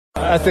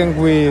I think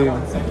we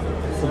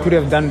could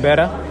have done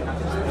better.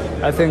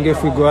 I think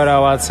if we got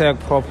our attack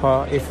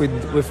proper, if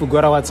we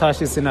got our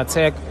touches in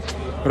attack,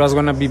 it was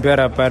going to be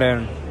better. But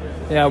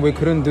we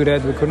couldn't do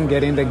that. We couldn't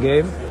get in the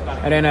game.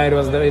 And then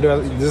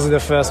this is the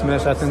first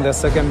match. I think the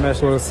second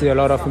match we'll see a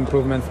lot of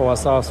improvement for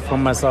ourselves,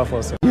 from myself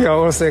also. We are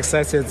also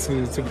excited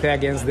to play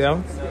against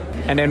them.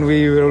 And then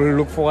we will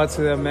look forward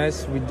to the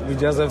match. We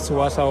just have to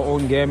watch our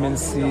own game and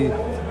see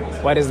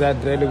what is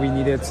that really we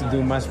needed to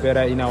do much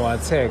better in our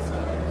attack.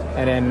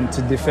 And then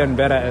to defend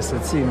better as a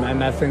team.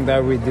 And I think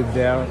that we did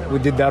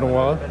that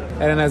well.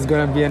 And then it's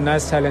going to be a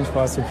nice challenge for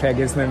us to play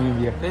against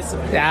Namibia.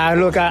 Yeah,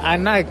 look,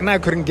 I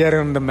couldn't get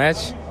in the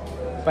match.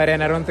 But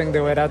then I don't think they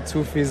were that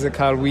too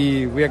physical.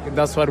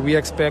 That's what we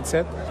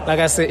expected.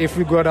 Like I said, if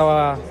we got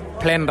our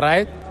plan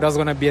right, that's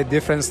going to be a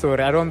different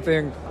story. I don't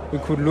think we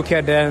could look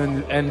at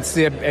them and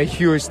see a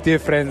huge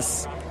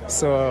difference.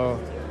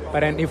 But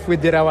then if we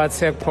did our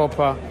attack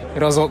proper,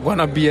 it was going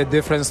to be a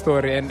different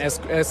story. And as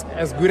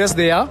good as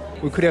they are,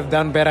 we could have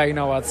done better in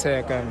our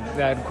attack. And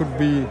that couldn't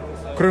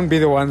be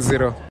the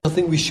 1-0. I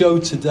think we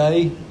showed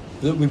today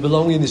that we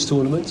belong in this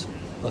tournament.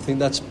 I think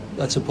that's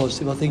a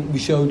positive. I think we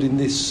showed in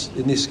this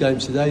game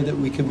today that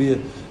we can be a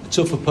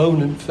tough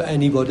opponent for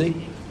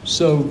anybody.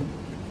 So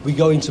we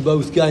go into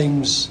both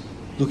games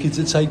looking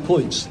to take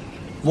points.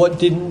 What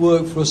didn't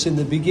work for us in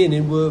the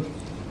beginning were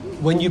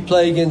when you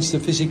play against a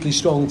physically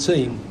strong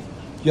team,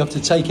 you have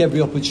to take every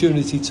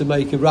opportunity to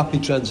make a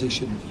rapid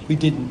transition. We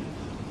didn't.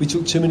 We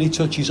took too many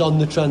touches on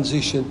the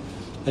transition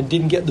and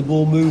didn't get the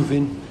ball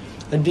moving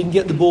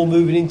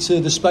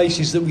into the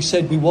spaces that we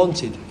said we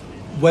wanted.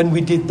 When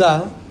we did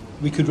that,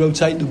 we could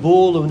rotate the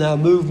ball, and our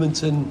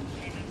movement and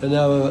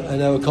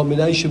our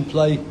combination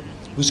play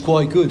was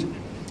quite good.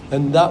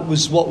 And that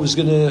was what was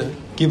going to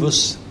give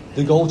us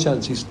the goal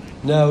chances.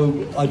 Now,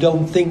 I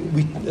don't think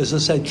we, as I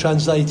said,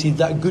 translated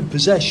that good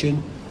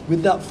possession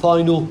with that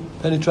final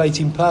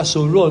penetrating pass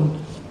or run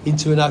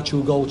into an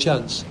actual goal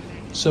chance.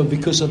 So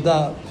because of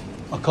that,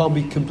 I can't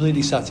be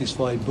completely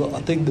satisfied. But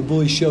I think the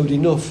boys showed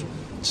enough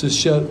to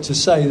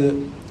say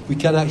that we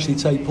can actually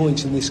take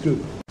points in this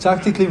group.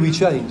 Tactically, we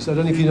changed. I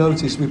don't know if you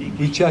noticed,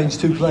 we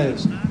changed 2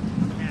 players.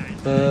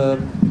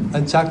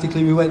 And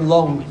tactically, we went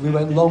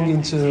long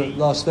into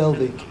Lars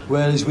Veldijk,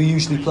 whereas we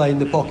usually play in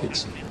the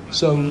pockets.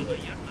 So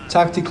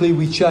tactically,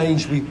 we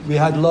changed. We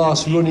had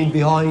Lars running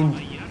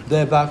behind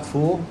their back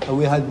 4, and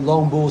we had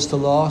long balls to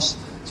Lars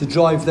to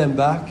drive them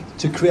back,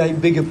 to create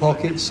bigger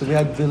pockets. And we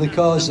had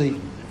Vilakazi,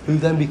 who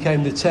then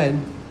became the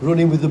 10,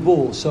 running with the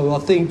ball. So I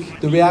think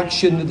the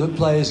reaction that the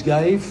players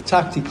gave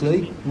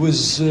tactically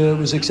was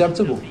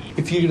acceptable.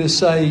 If you're going to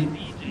say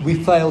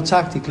we failed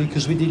tactically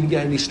because we didn't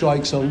get any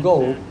strikes on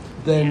goal,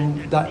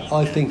 then that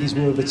I think is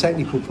more of a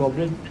technical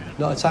problem,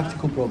 not a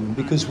tactical problem,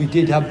 because we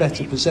did have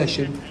better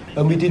possession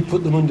and we did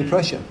put them under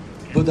pressure.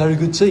 But they're a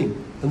good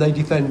team and they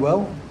defend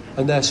well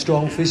and they're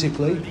strong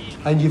physically,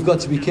 and you've got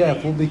to be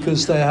careful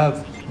because they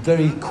have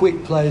very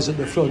quick players at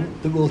the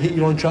front that will hit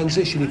you on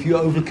transition if you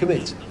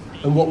overcommit.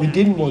 And what we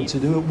didn't want to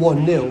do at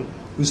 1-0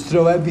 was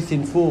throw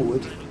everything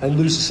forward and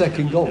lose the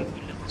second goal.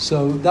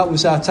 So that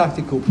was our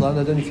tactical plan.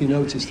 I don't know if you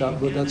noticed that,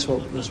 but that's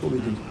what we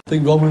did. I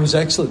think Ronwin was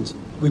excellent.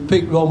 We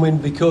picked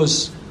Ronwin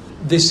because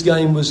this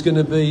game was going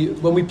to be,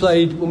 when we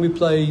played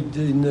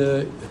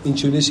in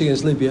Tunisia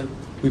against Libya,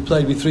 we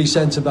played with 3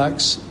 centre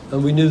backs,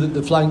 and we knew that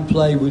the flank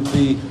play would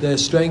be their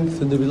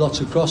strength and there'd be lots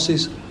of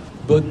crosses,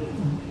 but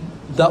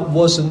that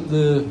wasn't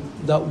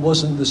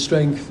the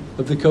strength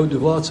of the Côte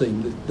d'Ivoire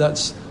team.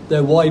 That's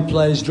their wide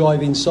players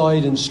drive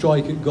inside and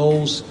strike at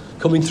goals,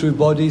 coming through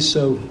bodies.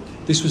 So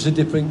this was a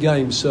different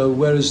game. So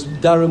whereas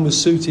Darren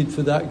was suited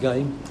for that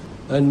game,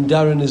 and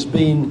Darren has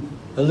been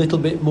a little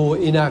bit more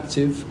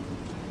inactive,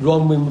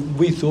 Ronwin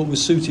we thought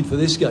was suited for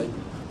this game.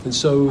 And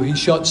so his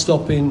shot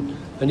stopping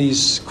and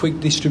his quick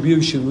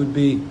distribution would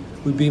be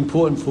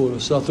important for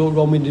us. So I thought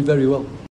Ronwin did very well.